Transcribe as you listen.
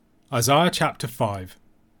Isaiah chapter 5.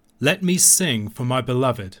 Let me sing for my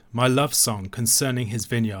beloved my love song concerning his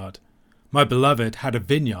vineyard. My beloved had a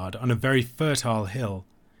vineyard on a very fertile hill.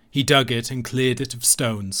 He dug it and cleared it of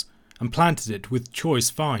stones, and planted it with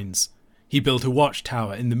choice vines. He built a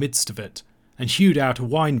watchtower in the midst of it, and hewed out a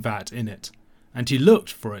wine vat in it, and he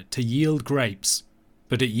looked for it to yield grapes,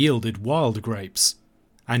 but it yielded wild grapes.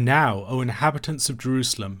 And now, O inhabitants of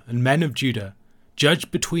Jerusalem and men of Judah, judge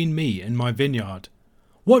between me and my vineyard.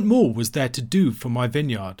 What more was there to do for my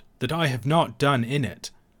vineyard that I have not done in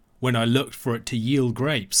it? When I looked for it to yield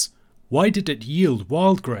grapes, why did it yield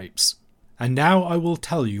wild grapes? And now I will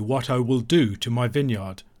tell you what I will do to my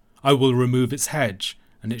vineyard. I will remove its hedge,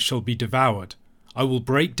 and it shall be devoured. I will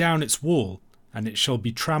break down its wall, and it shall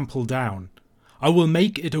be trampled down. I will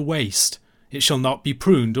make it a waste. It shall not be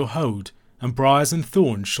pruned or hoed, and briars and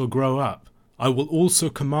thorns shall grow up. I will also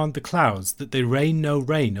command the clouds that they rain no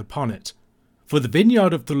rain upon it. For the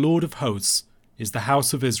vineyard of the Lord of hosts is the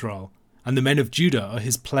house of Israel, and the men of Judah are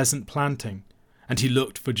his pleasant planting. And he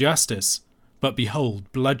looked for justice, but behold,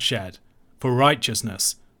 bloodshed, for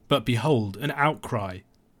righteousness, but behold, an outcry.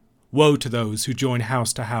 Woe to those who join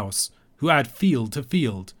house to house, who add field to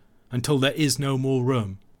field, until there is no more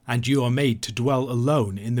room, and you are made to dwell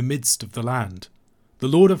alone in the midst of the land. The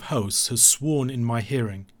Lord of hosts has sworn in my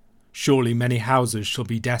hearing, surely many houses shall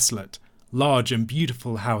be desolate, large and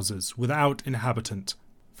beautiful houses without inhabitant.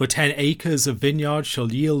 For 10 acres of vineyard shall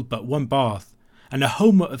yield but 1 bath, and a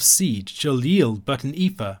homer of seed shall yield but an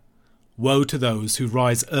ephah. Woe to those who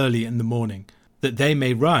rise early in the morning, that they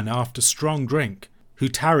may run after strong drink, who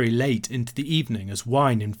tarry late into the evening as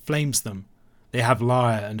wine inflames them. They have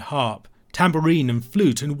lyre and harp, tambourine and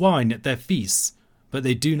flute and wine at their feasts, but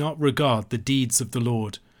they do not regard the deeds of the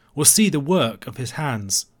Lord, or see the work of his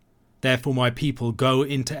hands. Therefore my people go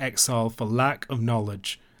into exile for lack of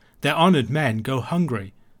knowledge. Their honoured men go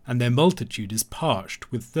hungry, and their multitude is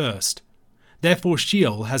parched with thirst. Therefore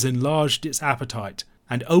Sheol has enlarged its appetite,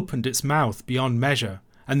 and opened its mouth beyond measure,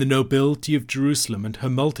 and the nobility of Jerusalem and her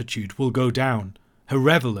multitude will go down, her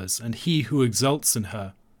revellers and he who exults in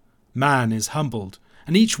her. Man is humbled,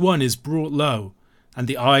 and each one is brought low, and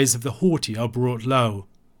the eyes of the haughty are brought low.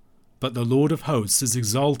 But the Lord of hosts is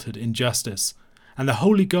exalted in justice, and the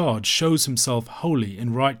holy God shows himself holy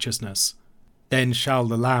in righteousness. Then shall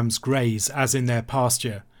the lambs graze as in their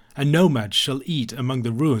pasture, and nomads shall eat among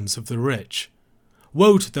the ruins of the rich.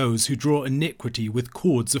 Woe to those who draw iniquity with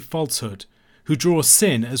cords of falsehood, who draw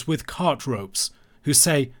sin as with cart ropes, who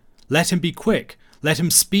say, Let him be quick, let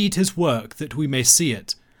him speed his work, that we may see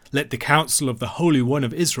it. Let the counsel of the Holy One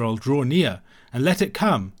of Israel draw near, and let it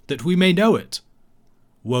come, that we may know it.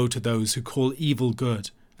 Woe to those who call evil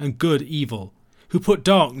good, and good evil, who put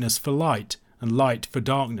darkness for light, and light for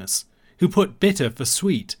darkness, who put bitter for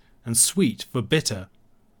sweet, and sweet for bitter.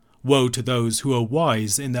 Woe to those who are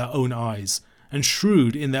wise in their own eyes, and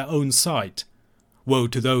shrewd in their own sight. Woe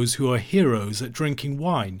to those who are heroes at drinking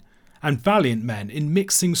wine, and valiant men in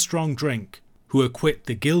mixing strong drink, who acquit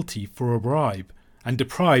the guilty for a bribe, and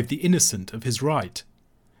deprive the innocent of his right.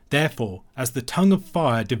 Therefore, as the tongue of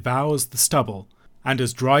fire devours the stubble, and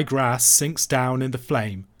as dry grass sinks down in the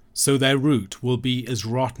flame, so their root will be as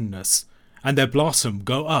rottenness, and their blossom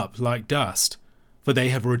go up like dust. For they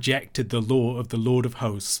have rejected the law of the Lord of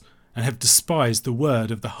hosts, and have despised the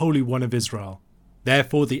word of the Holy One of Israel.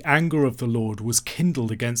 Therefore the anger of the Lord was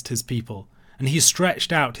kindled against his people, and he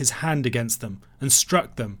stretched out his hand against them, and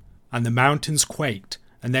struck them, and the mountains quaked,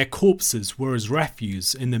 and their corpses were as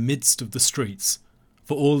refuse in the midst of the streets.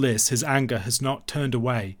 For all this his anger has not turned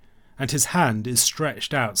away, and his hand is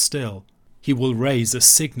stretched out still. He will raise a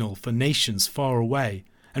signal for nations far away,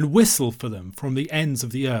 and whistle for them from the ends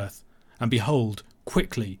of the earth. And behold,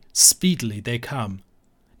 quickly, speedily they come.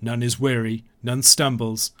 None is weary, none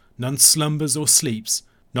stumbles, none slumbers or sleeps.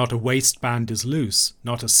 Not a waistband is loose,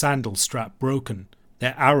 not a sandal strap broken.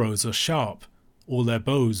 Their arrows are sharp, all their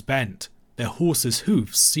bows bent. Their horses'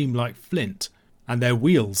 hoofs seem like flint, and their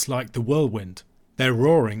wheels like the whirlwind. Their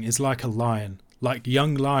roaring is like a lion. Like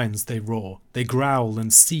young lions they roar, they growl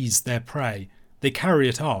and seize their prey. They carry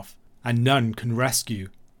it off, and none can rescue.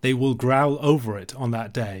 They will growl over it on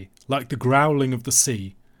that day, like the growling of the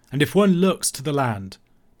sea. And if one looks to the land,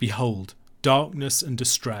 behold, darkness and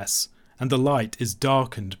distress, and the light is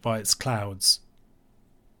darkened by its clouds.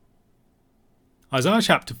 Isaiah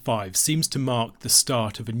chapter 5 seems to mark the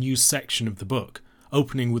start of a new section of the book,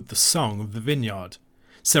 opening with the Song of the Vineyard.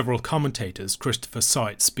 Several commentators, Christopher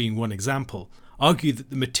Seitz being one example, argue that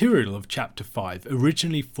the material of chapter 5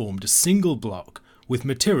 originally formed a single block with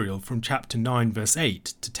material from chapter 9 verse 8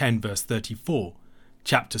 to 10 verse 34.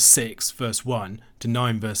 chapter 6 verse 1 to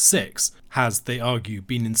 9 verse 6 has, they argue,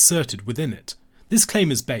 been inserted within it. This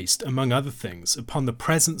claim is based, among other things, upon the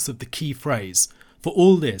presence of the key phrase, "For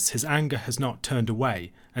all this his anger has not turned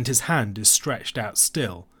away, and his hand is stretched out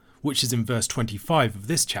still," which is in verse 25 of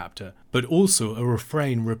this chapter, but also a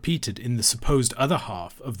refrain repeated in the supposed other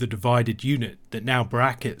half of the divided unit that now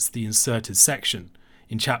brackets the inserted section,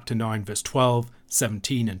 in chapter 9 verse 12,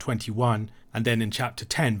 17 and 21, and then in chapter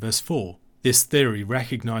 10 verse 4. This theory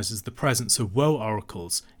recognizes the presence of woe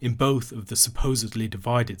oracles in both of the supposedly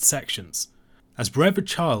divided sections. As Brevard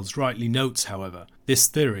Childs rightly notes, however, this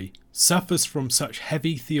theory suffers from such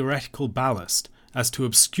heavy theoretical ballast as to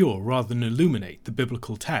obscure rather than illuminate the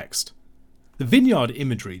biblical text. The vineyard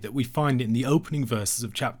imagery that we find in the opening verses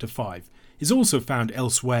of chapter 5 is also found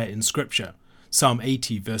elsewhere in Scripture. Psalm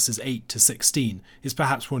 80 verses 8 to 16 is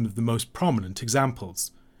perhaps one of the most prominent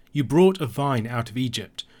examples. "You brought a vine out of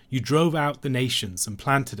Egypt. You drove out the nations and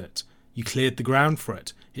planted it. You cleared the ground for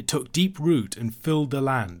it. It took deep root and filled the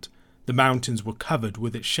land. The mountains were covered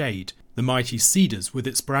with its shade, the mighty cedars with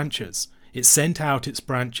its branches. It sent out its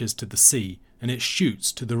branches to the sea, and its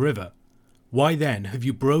shoots to the river. Why then have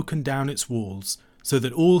you broken down its walls, so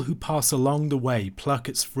that all who pass along the way pluck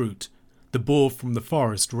its fruit? The boar from the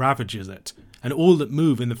forest ravages it, and all that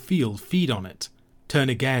move in the field feed on it. Turn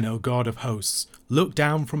again, O God of hosts, look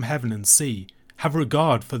down from heaven and see. Have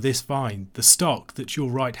regard for this vine, the stock that your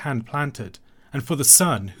right hand planted, and for the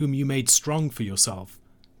son whom you made strong for yourself.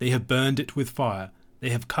 They have burned it with fire, they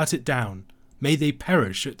have cut it down. May they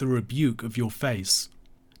perish at the rebuke of your face."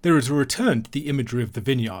 There is a return to the imagery of the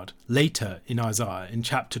vineyard later in Isaiah in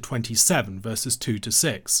chapter 27 verses 2 to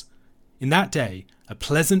 6. "In that day, a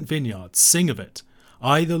pleasant vineyard, sing of it.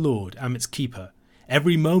 I, the Lord, am its keeper.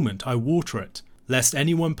 Every moment I water it. Lest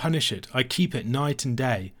anyone punish it, I keep it night and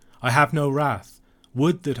day. I have no wrath.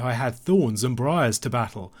 Would that I had thorns and briars to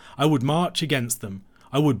battle. I would march against them.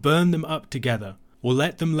 I would burn them up together. Or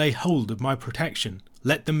let them lay hold of my protection.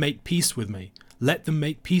 Let them make peace with me. Let them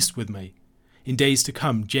make peace with me. In days to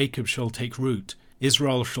come Jacob shall take root.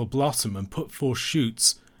 Israel shall blossom and put forth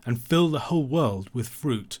shoots, and fill the whole world with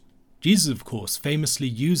fruit." Jesus, of course, famously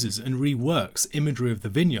uses and reworks imagery of the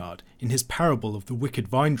vineyard in his parable of the wicked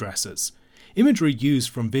vine dressers. Imagery used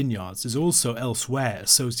from vineyards is also elsewhere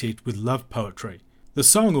associated with love poetry. The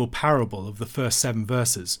song or parable of the first 7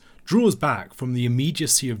 verses draws back from the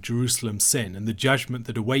immediacy of Jerusalem's sin and the judgment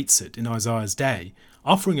that awaits it in Isaiah's day,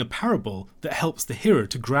 offering a parable that helps the hearer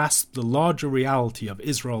to grasp the larger reality of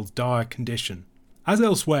Israel's dire condition. As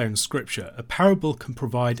elsewhere in Scripture, a parable can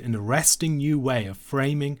provide an arresting new way of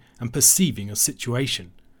framing and perceiving a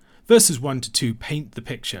situation. Verses 1 to 2 paint the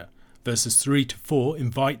picture. Verses 3 to 4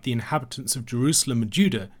 invite the inhabitants of Jerusalem and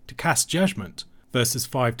Judah to cast judgment. Verses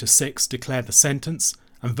 5 to 6 declare the sentence,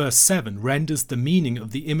 and verse 7 renders the meaning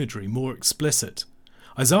of the imagery more explicit.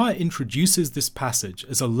 Isaiah introduces this passage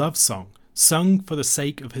as a love song, sung for the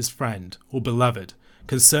sake of his friend, or beloved,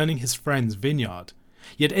 concerning his friend's vineyard.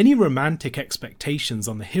 Yet any romantic expectations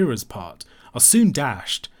on the hearer's part are soon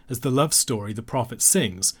dashed as the love story the prophet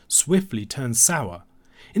sings swiftly turns sour.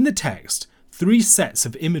 In the text, 3 sets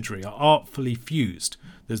of imagery are artfully fused.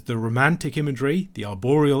 There's the romantic imagery, the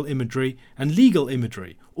arboreal imagery, and legal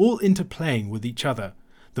imagery, all interplaying with each other.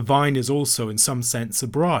 The vine is also in some sense a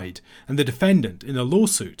bride, and the defendant in a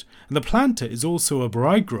lawsuit, and the planter is also a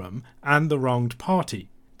bridegroom and the wronged party.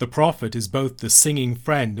 The prophet is both the singing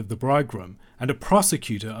friend of the bridegroom and a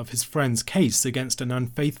prosecutor of his friend's case against an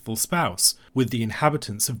unfaithful spouse, with the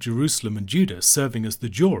inhabitants of Jerusalem and Judah serving as the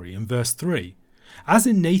jury in verse 3. As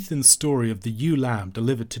in Nathan's story of the ewe lamb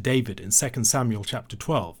delivered to David in 2 Samuel chapter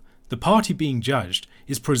 12, the party being judged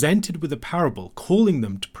is presented with a parable calling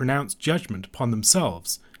them to pronounce judgment upon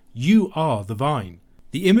themselves. You are the vine.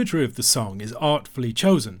 The imagery of the song is artfully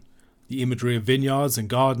chosen. The imagery of vineyards and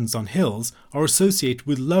gardens on hills are associated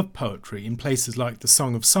with love poetry in places like the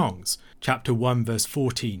Song of Songs, chapter 1 verse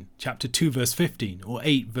 14, chapter 2 verse 15, or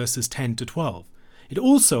 8 verses 10 to 12. It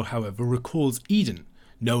also, however, recalls Eden,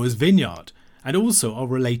 Noah's vineyard, and also are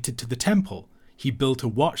related to the temple. He built a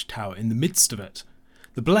watchtower in the midst of it.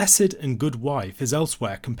 The blessed and good wife is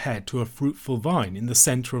elsewhere compared to a fruitful vine in the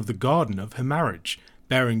centre of the garden of her marriage,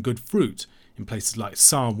 bearing good fruit, in places like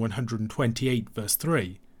Psalm 128 verse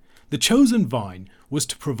 3. The chosen vine was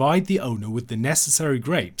to provide the owner with the necessary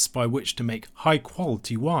grapes by which to make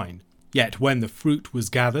high-quality wine. Yet when the fruit was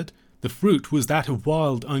gathered, the fruit was that of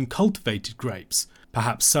wild, uncultivated grapes,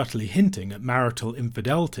 perhaps subtly hinting at marital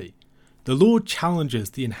infidelity. The Lord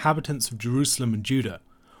challenges the inhabitants of Jerusalem and Judah.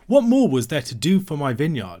 What more was there to do for my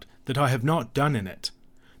vineyard that I have not done in it?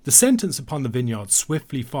 The sentence upon the vineyard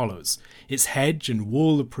swiftly follows. Its hedge and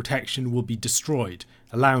wall of protection will be destroyed,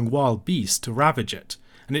 allowing wild beasts to ravage it,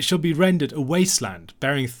 and it shall be rendered a wasteland,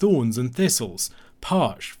 bearing thorns and thistles,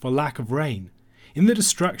 parched for lack of rain. In the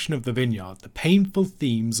destruction of the vineyard, the painful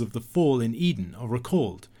themes of the fall in Eden are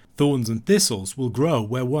recalled. Thorns and thistles will grow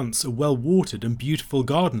where once a well-watered and beautiful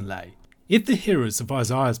garden lay. If the hearers of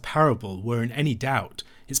Isaiah's parable were in any doubt,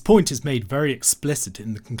 its point is made very explicit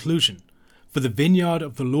in the conclusion. For the vineyard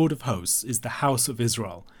of the Lord of hosts is the house of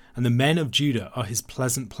Israel, and the men of Judah are his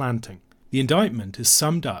pleasant planting. The indictment is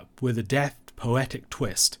summed up with a deft, poetic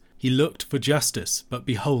twist. He looked for justice, but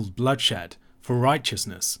behold bloodshed, for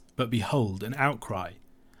righteousness, but behold an outcry.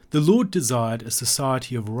 The Lord desired a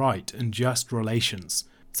society of right and just relations.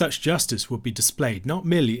 Such justice would be displayed not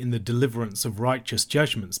merely in the deliverance of righteous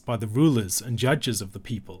judgments by the rulers and judges of the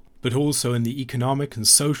people, but also in the economic and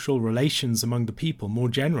social relations among the people more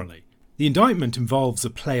generally. The indictment involves a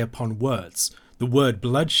play upon words. The word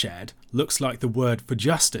bloodshed looks like the word for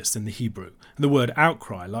justice in the Hebrew, and the word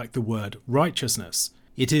outcry like the word righteousness.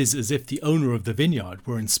 It is as if the owner of the vineyard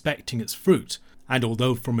were inspecting its fruit, and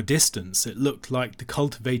although from a distance it looked like the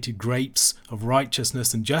cultivated grapes of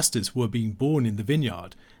righteousness and justice were being borne in the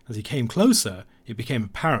vineyard, as he came closer it became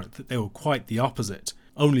apparent that they were quite the opposite.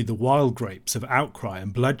 Only the wild grapes of outcry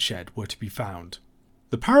and bloodshed were to be found.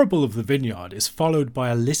 The parable of the vineyard is followed by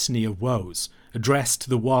a litany of woes, addressed to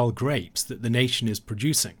the wild grapes that the nation is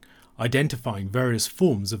producing, identifying various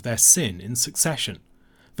forms of their sin in succession.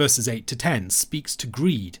 Verses 8 to 10 speaks to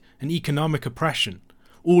greed and economic oppression.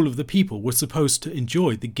 All of the people were supposed to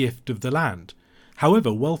enjoy the gift of the land.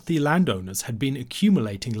 However, wealthy landowners had been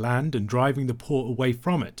accumulating land and driving the poor away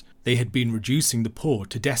from it. They had been reducing the poor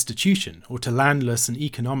to destitution or to landless and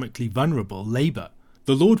economically vulnerable labour.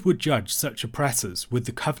 The Lord would judge such oppressors with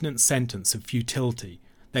the covenant sentence of futility.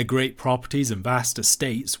 Their great properties and vast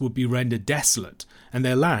estates would be rendered desolate, and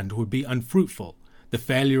their land would be unfruitful. The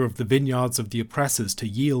failure of the vineyards of the oppressors to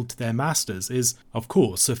yield to their masters is, of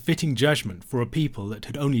course, a fitting judgment for a people that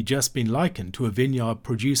had only just been likened to a vineyard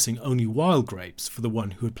producing only wild grapes for the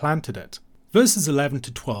one who had planted it. Verses 11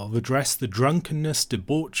 to 12 address the drunkenness,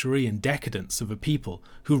 debauchery, and decadence of a people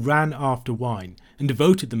who ran after wine and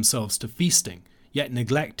devoted themselves to feasting, yet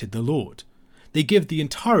neglected the Lord. They give the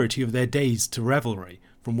entirety of their days to revelry,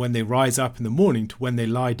 from when they rise up in the morning to when they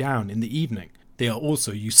lie down in the evening. They are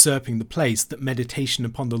also usurping the place that meditation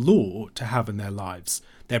upon the law ought to have in their lives.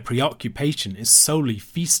 Their preoccupation is solely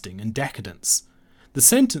feasting and decadence. The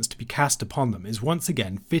sentence to be cast upon them is once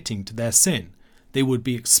again fitting to their sin. They would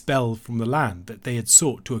be expelled from the land that they had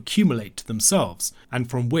sought to accumulate to themselves, and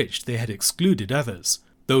from which they had excluded others.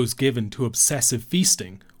 Those given to obsessive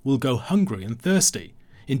feasting will go hungry and thirsty.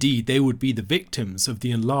 Indeed, they would be the victims of the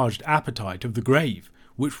enlarged appetite of the grave,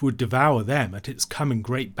 which would devour them at its coming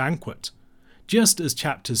great banquet. Just as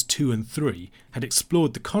chapters 2 and 3 had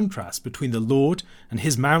explored the contrast between the Lord and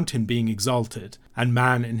his mountain being exalted, and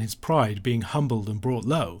man in his pride being humbled and brought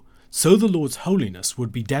low, so the Lord's holiness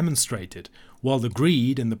would be demonstrated, while the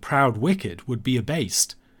greed and the proud wicked would be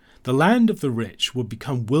abased. The land of the rich would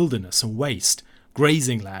become wilderness and waste,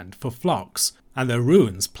 grazing land for flocks, and their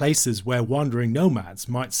ruins places where wandering nomads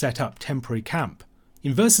might set up temporary camp.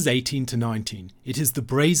 In verses 18 to 19, it is the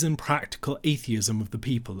brazen practical atheism of the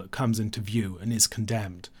people that comes into view and is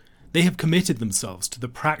condemned. They have committed themselves to the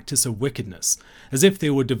practice of wickedness, as if they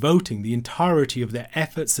were devoting the entirety of their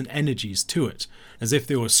efforts and energies to it, as if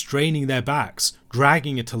they were straining their backs,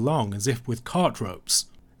 dragging it along as if with cart ropes.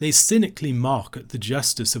 They cynically mock at the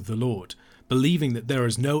justice of the Lord, believing that there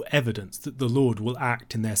is no evidence that the Lord will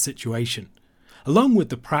act in their situation. Along with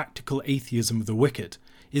the practical atheism of the wicked,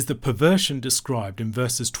 is the perversion described in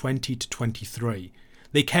verses 20 to 23.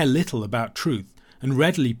 They care little about truth and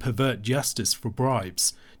readily pervert justice for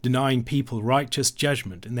bribes, denying people righteous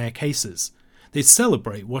judgment in their cases. They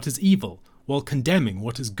celebrate what is evil while condemning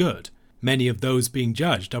what is good. Many of those being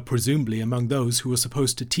judged are presumably among those who are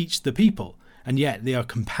supposed to teach the people, and yet they are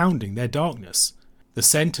compounding their darkness. The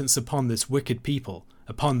sentence upon this wicked people,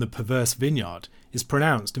 upon the perverse vineyard, is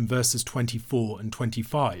pronounced in verses 24 and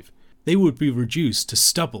 25. They would be reduced to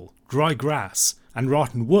stubble, dry grass, and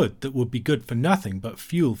rotten wood that would be good for nothing but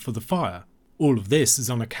fuel for the fire. All of this is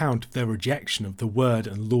on account of their rejection of the word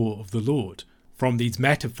and law of the Lord. From these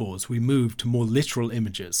metaphors we move to more literal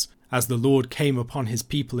images, as the Lord came upon his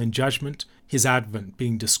people in judgment, his advent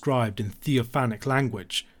being described in theophanic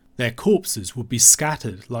language. Their corpses would be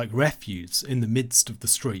scattered like refuse in the midst of the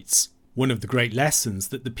streets. One of the great lessons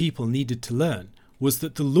that the people needed to learn was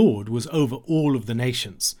that the Lord was over all of the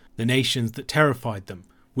nations that terrified them,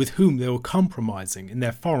 with whom they were compromising in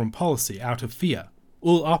their foreign policy out of fear.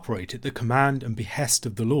 all operate at the command and behest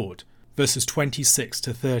of the Lord. Verses 26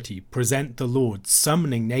 to 30 present the Lord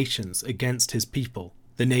summoning nations against his people.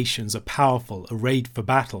 The nations are powerful, arrayed for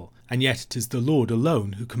battle, and yet it is the Lord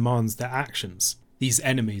alone who commands their actions. These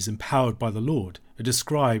enemies, empowered by the Lord, are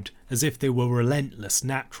described as if they were relentless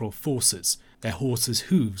natural forces. Their horses'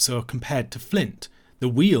 hooves are compared to flint, the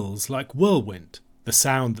wheels like whirlwind, the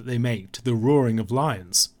sound that they make to the roaring of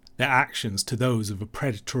lions, their actions to those of a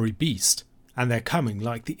predatory beast, and their coming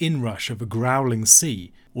like the inrush of a growling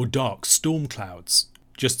sea or dark storm clouds.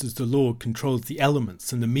 Just as the Lord controls the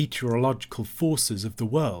elements and the meteorological forces of the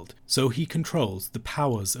world, so he controls the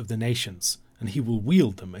powers of the nations, and he will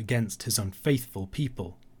wield them against his unfaithful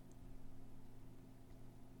people.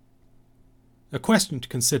 A question to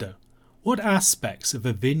consider: what aspects of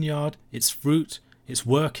a vineyard, its fruit, its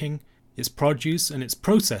working, its produce and its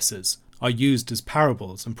processes are used as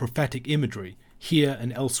parables and prophetic imagery here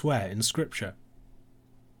and elsewhere in Scripture?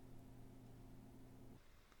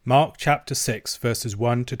 Mark chapter 6 verses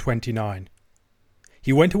 1 to 29.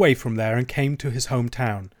 He went away from there and came to his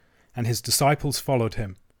hometown, and his disciples followed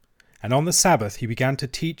him. And on the Sabbath he began to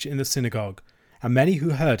teach in the synagogue, and many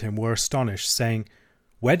who heard him were astonished, saying,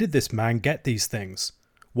 "Where did this man get these things?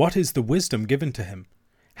 What is the wisdom given to him?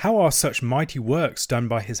 How are such mighty works done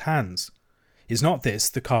by his hands? Is not this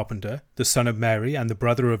the carpenter, the son of Mary, and the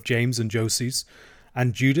brother of James and Joses,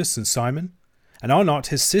 and Judas and Simon? And are not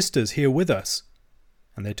his sisters here with us?"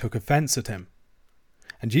 And they took offence at him.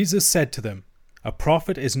 And Jesus said to them, "A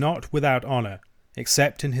prophet is not without honour,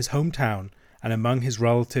 except in his hometown, and among his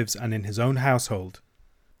relatives, and in his own household."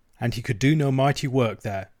 And he could do no mighty work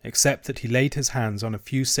there, except that he laid his hands on a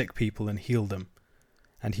few sick people and healed them.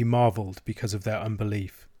 And he marvelled because of their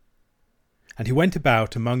unbelief. And he went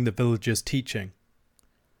about among the villagers teaching.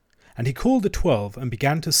 And he called the 12, and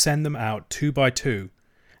began to send them out 2 by 2,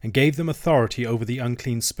 and gave them authority over the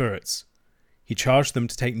unclean spirits. He charged them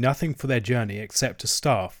to take nothing for their journey except a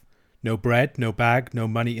staff, no bread, no bag, no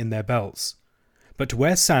money in their belts, but to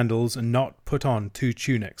wear sandals and not put on 2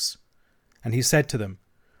 tunics. And he said to them,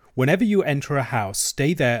 "Whenever you enter a house,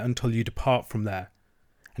 stay there until you depart from there.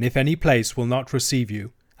 And if any place will not receive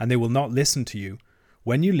you, and they will not listen to you,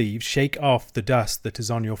 when you leave, shake off the dust that is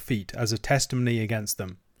on your feet as a testimony against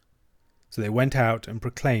them." So they went out and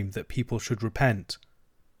proclaimed that people should repent.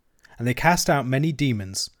 And they cast out many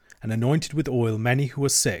demons, and anointed with oil many who were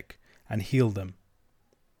sick, and healed them.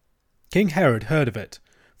 King Herod heard of it,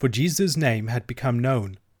 for Jesus' name had become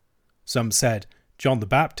known. Some said, "John the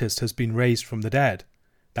Baptist has been raised from the dead.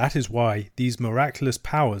 That is why these miraculous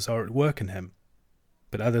powers are at work in him."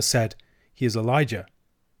 But others said, "He is Elijah."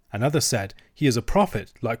 And others said, "He is a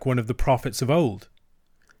prophet, like one of the prophets of old."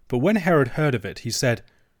 But when Herod heard of it, he said,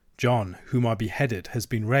 "John, whom I beheaded, has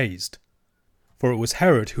been raised." For it was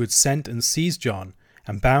Herod who had sent and seized John,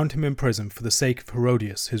 and bound him in prison for the sake of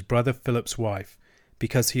Herodias, his brother Philip's wife,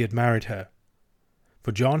 because he had married her.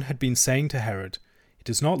 For John had been saying to Herod, "It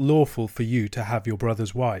is not lawful for you to have your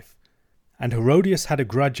brother's wife." And Herodias had a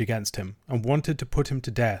grudge against him, and wanted to put him to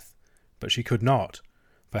death, but she could not,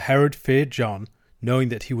 for Herod feared John, knowing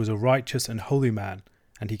that he was a righteous and holy man,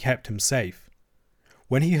 and he kept him safe.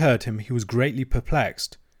 When he heard him, he was greatly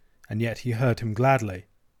perplexed, and yet he heard him gladly.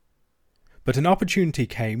 But an opportunity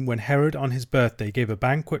came when Herod on his birthday gave a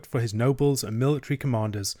banquet for his nobles and military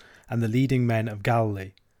commanders and the leading men of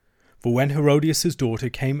Galilee. For when Herodias' daughter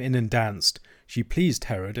came in and danced, she pleased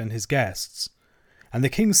Herod and his guests. And the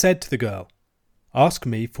king said to the girl, "Ask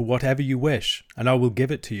me for whatever you wish, and I will give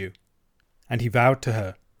it to you." And he vowed to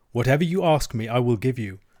her, "Whatever you ask me I will give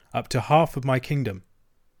you, up to half of my kingdom."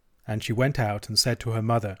 And she went out and said to her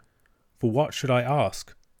mother, "For what should I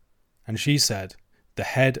ask?" And she said, "The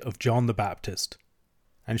head of John the Baptist."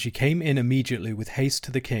 And she came in immediately with haste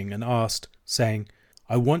to the king and asked, saying,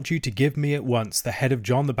 "I want you to give me at once the head of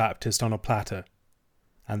John the Baptist on a platter."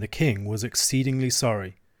 And the king was exceedingly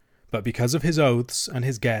sorry, but because of his oaths and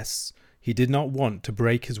his guests, he did not want to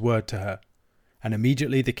break his word to her. And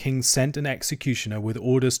immediately the king sent an executioner with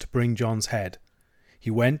orders to bring John's head. He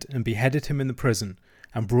went and beheaded him in the prison,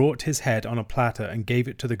 and brought his head on a platter and gave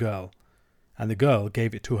it to the girl. And the girl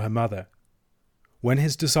gave it to her mother. When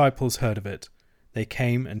his disciples heard of it, they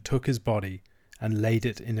came and took his body and laid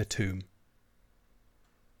it in a tomb.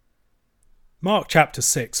 Mark chapter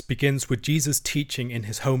 6 begins with Jesus teaching in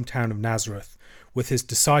his hometown of Nazareth, with his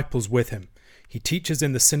disciples with him. He teaches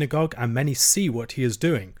in the synagogue, and many see what he is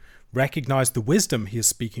doing, recognize the wisdom he is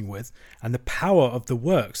speaking with, and the power of the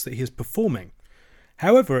works that he is performing.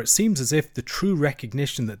 However, it seems as if the true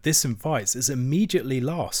recognition that this invites is immediately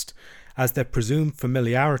lost, as their presumed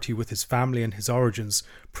familiarity with his family and his origins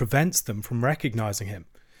prevents them from recognizing him.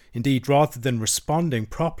 Indeed, rather than responding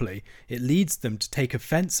properly, it leads them to take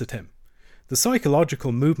offence at him. The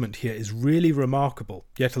psychological movement here is really remarkable,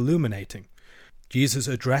 yet illuminating. Jesus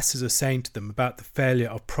addresses a saying to them about the failure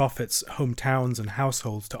of prophets' hometowns and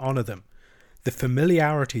households to honour them. The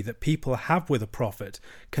familiarity that people have with a prophet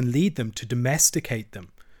can lead them to domesticate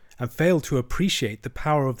them and fail to appreciate the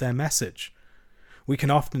power of their message. We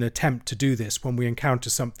can often attempt to do this when we encounter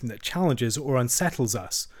something that challenges or unsettles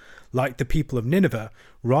us. Like the people of Nineveh,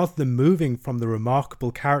 rather than moving from the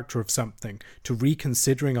remarkable character of something to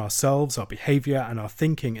reconsidering ourselves, our behaviour and our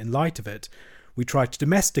thinking in light of it, we try to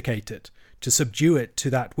domesticate it, to subdue it to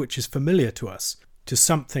that which is familiar to us, to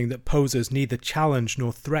something that poses neither challenge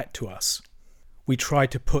nor threat to us. We try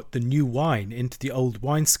to put the new wine into the old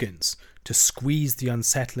wineskins, to squeeze the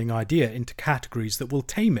unsettling idea into categories that will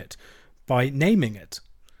tame it by naming it.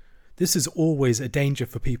 This is always a danger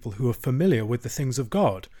for people who are familiar with the things of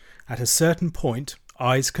God. At a certain point,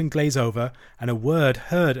 eyes can glaze over, and a word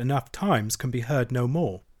heard enough times can be heard no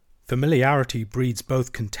more. Familiarity breeds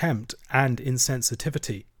both contempt and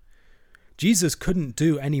insensitivity. Jesus couldn't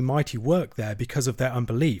do any mighty work there because of their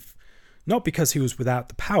unbelief, not because he was without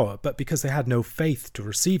the power, but because they had no faith to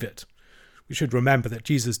receive it. We should remember that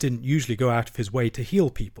Jesus didn't usually go out of his way to heal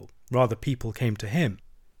people, rather people came to him.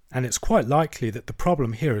 And it's quite likely that the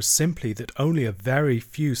problem here is simply that only a very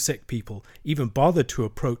few sick people even bothered to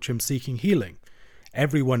approach him seeking healing.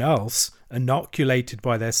 Everyone else, inoculated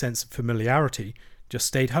by their sense of familiarity, just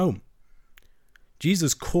stayed home.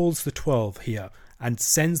 Jesus calls the 12 here and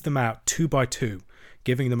sends them out 2 by 2,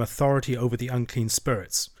 giving them authority over the unclean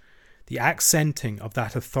spirits. The accenting of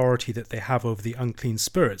that authority that they have over the unclean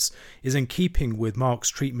spirits is in keeping with Mark's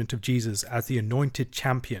treatment of Jesus as the anointed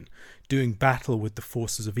champion, doing battle with the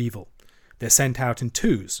forces of evil. They're sent out in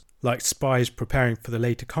twos, like spies preparing for the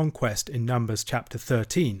later conquest in Numbers chapter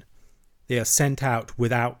 13. They are sent out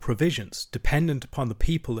without provisions, dependent upon the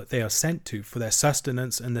people that they are sent to for their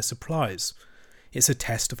sustenance and their supplies. It's a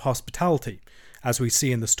test of hospitality, as we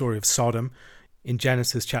see in the story of Sodom in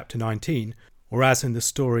Genesis chapter 19, or as in the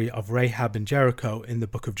story of Rahab and Jericho in the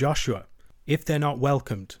book of Joshua. If they're not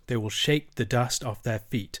welcomed, they will shake the dust off their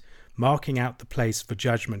feet, marking out the place for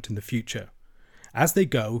judgment in the future. As they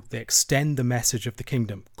go, they extend the message of the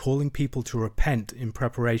kingdom, calling people to repent in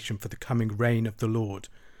preparation for the coming reign of the Lord.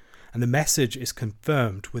 And the message is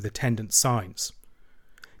confirmed with attendant signs.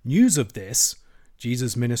 News of this,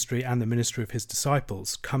 Jesus' ministry and the ministry of his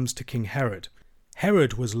disciples, comes to King Herod.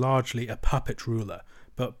 Herod was largely a puppet ruler,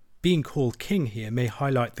 but being called king here may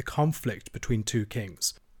highlight the conflict between two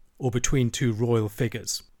kings, or between two royal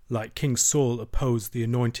figures, like King Saul opposed the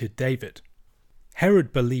anointed David.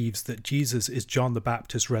 Herod believes that Jesus is John the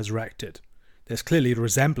Baptist resurrected. There's clearly a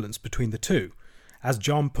resemblance between the two. As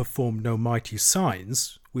John performed no mighty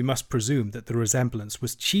signs, we must presume that the resemblance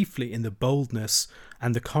was chiefly in the boldness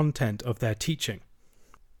and the content of their teaching.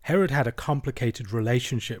 Herod had a complicated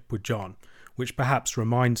relationship with John, which perhaps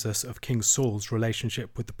reminds us of King Saul's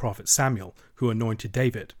relationship with the prophet Samuel, who anointed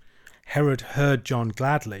David. Herod heard John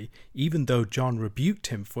gladly, even though John rebuked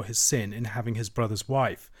him for his sin in having his brother's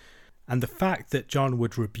wife. And the fact that John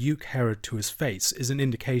would rebuke Herod to his face is an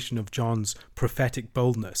indication of John's prophetic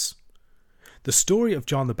boldness. The story of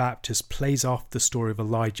John the Baptist plays off the story of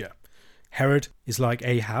Elijah. Herod is like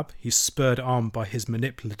Ahab. He's spurred on by his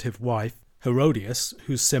manipulative wife, Herodias,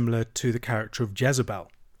 who's similar to the character of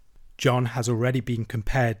Jezebel. John has already been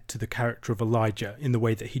compared to the character of Elijah in the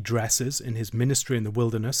way that he dresses, in his ministry in the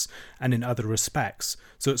wilderness, and in other respects.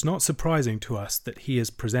 So it's not surprising to us that he is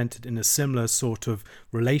presented in a similar sort of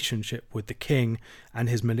relationship with the king and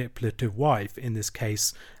his manipulative wife, in this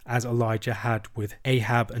case, as Elijah had with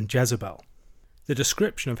Ahab and Jezebel. The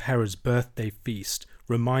description of Herod's birthday feast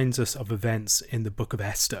reminds us of events in the book of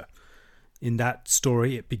Esther. In that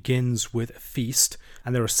story, it begins with a feast,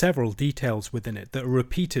 and there are several details within it that are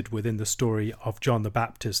repeated within the story of John the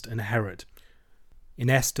Baptist and Herod. In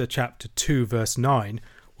Esther chapter 2 verse 9,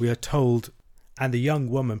 we are told, "And the young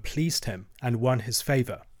woman pleased him and won his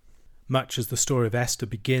favour." Much as the story of Esther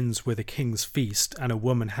begins with a king's feast and a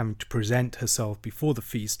woman having to present herself before the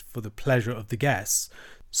feast for the pleasure of the guests,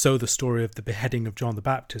 so the story of the beheading of John the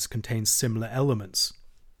Baptist contains similar elements.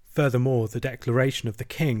 Furthermore, the declaration of the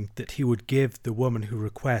king that he would give the woman who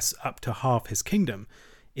requests up to half his kingdom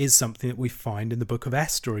is something that we find in the book of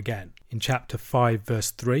Esther again, in chapter 5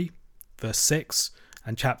 verse 3, verse 6,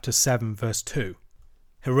 and chapter 7 verse 2.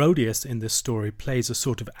 Herodias in this story plays a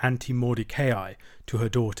sort of anti-Mordecai to her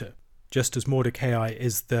daughter. Just as Mordecai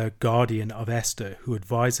is the guardian of Esther who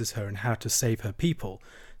advises her on how to save her people,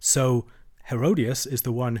 so Herodias is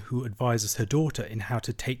the one who advises her daughter in how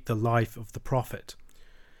to take the life of the prophet.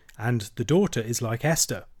 And the daughter is like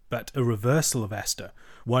Esther. but a reversal of Esther,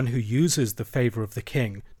 one who uses the favour of the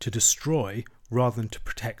king to destroy rather than to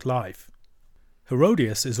protect life.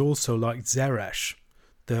 Herodias is also like Zeresh,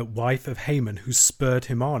 the wife of Haman, who spurred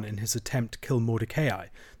him on in his attempt to kill Mordecai,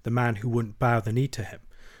 the man who wouldn't bow the knee to him.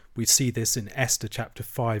 We see this in Esther chapter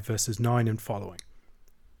 5 verses 9 and following.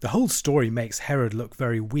 The whole story makes Herod look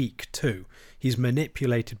very weak too. He's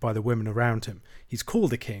manipulated by the women around him. He's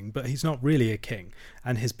called a king, but he's not really a king,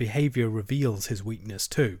 and his behaviour reveals his weakness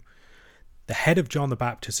too. The head of John the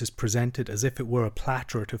Baptist is presented as if it were a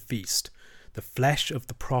platter at a feast. The flesh of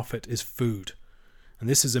the prophet is food. And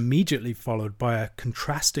this is immediately followed by a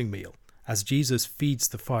contrasting meal, as Jesus feeds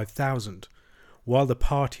the 5,000. While the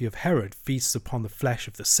party of Herod feasts upon the flesh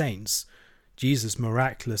of the saints, Jesus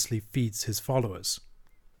miraculously feeds his followers.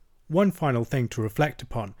 One final thing to reflect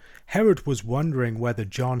upon: Herod was wondering whether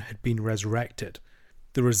John had been resurrected.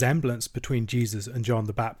 The resemblance between Jesus and John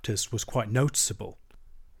the Baptist was quite noticeable.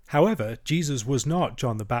 However, Jesus was not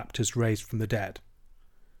John the Baptist raised from the dead.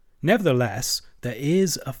 Nevertheless, there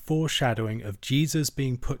is a foreshadowing of Jesus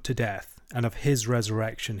being put to death and of his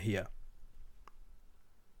resurrection here.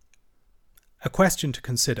 A question to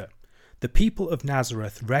consider. The people of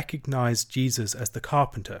Nazareth recognized Jesus as the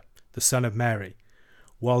carpenter, the son of Mary,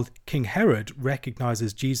 while King Herod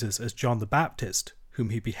recognizes Jesus as John the Baptist,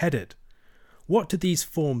 whom he beheaded. What do these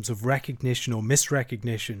forms of recognition or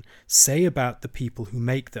misrecognition say about the people who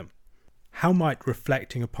make them? How might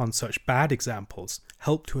reflecting upon such bad examples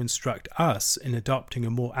help to instruct us in adopting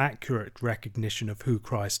a more accurate recognition of who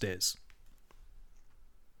Christ is?